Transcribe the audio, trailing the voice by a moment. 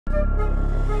I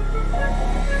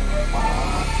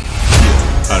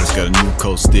just got a new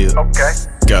coat still. Okay.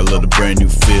 Got a little brand new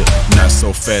feel. Not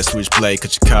so fast, switch blade,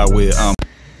 cut your car wheel.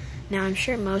 Now, I'm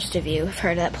sure most of you have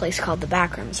heard of that place called the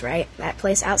Backrooms, right? That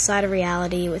place outside of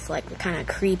reality with, like, the kind of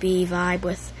creepy vibe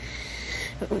with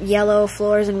yellow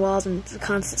floors and walls and the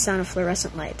constant sound of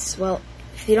fluorescent lights. Well,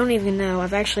 if you don't even know,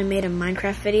 I've actually made a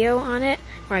Minecraft video on it,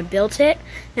 where I built it.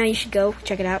 Now you should go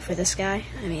check it out for this guy.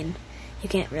 I mean, you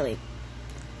can't really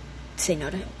say no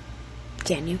to him,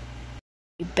 can you?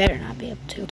 You better not be able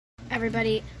to.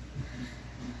 Everybody,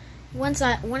 when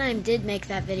I did make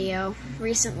that video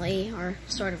recently, or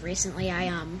sort of recently,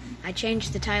 I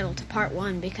changed the title to Part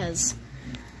 1 because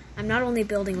I'm not only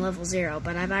building level 0,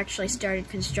 but I've actually started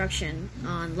construction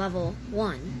on level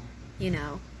 1, you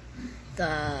know,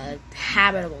 the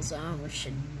habitable zone, which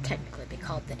should technically be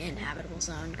called the inhabitable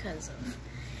zone because of,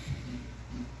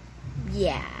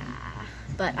 yeah,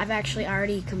 but I've actually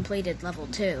already completed level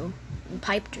 2,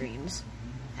 Pipe Dreams,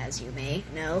 as you may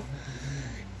know,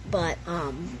 but,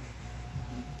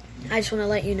 I just want to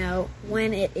let you know,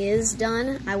 when it is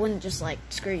done, I wouldn't just, like,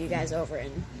 screw you guys over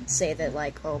and say that,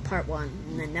 like, oh, part 1,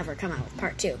 and then never come out with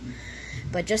part 2.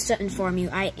 But just to inform you,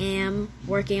 I am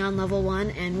working on level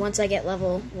 1, and once I get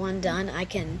level 1 done, I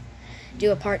can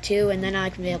do a part 2, and then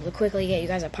I can be able to quickly get you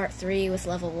guys a part 3 with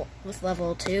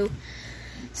level 2.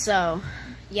 So,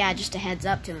 yeah, just a heads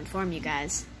up to inform you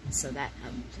guys, so that,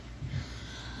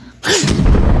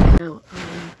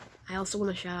 I also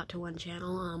want to shout out to one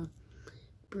channel,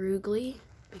 Brugly,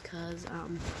 because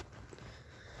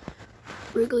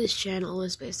Brugly's channel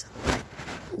is basically like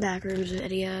backrooms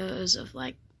videos of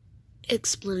like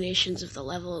explanations of the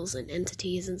levels and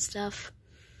entities and stuff,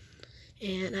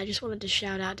 and I just wanted to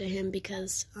shout out to him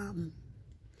because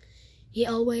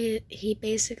he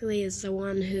basically is the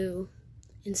one who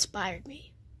inspired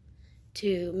me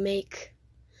to make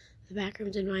the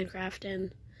backrooms in Minecraft,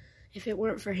 and if it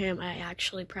weren't for him, I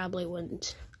actually probably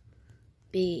wouldn't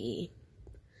be,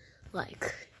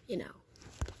 like, you know,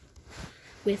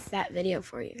 with that video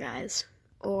for you guys,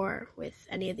 or with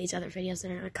any of these other videos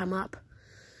that are going to come up.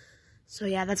 So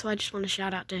yeah, that's why I just want to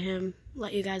shout out to him,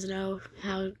 let you guys know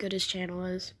how good his channel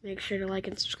is. Make sure to like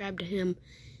and subscribe to him,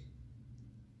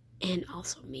 and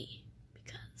also me,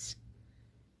 because,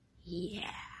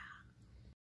 yeah.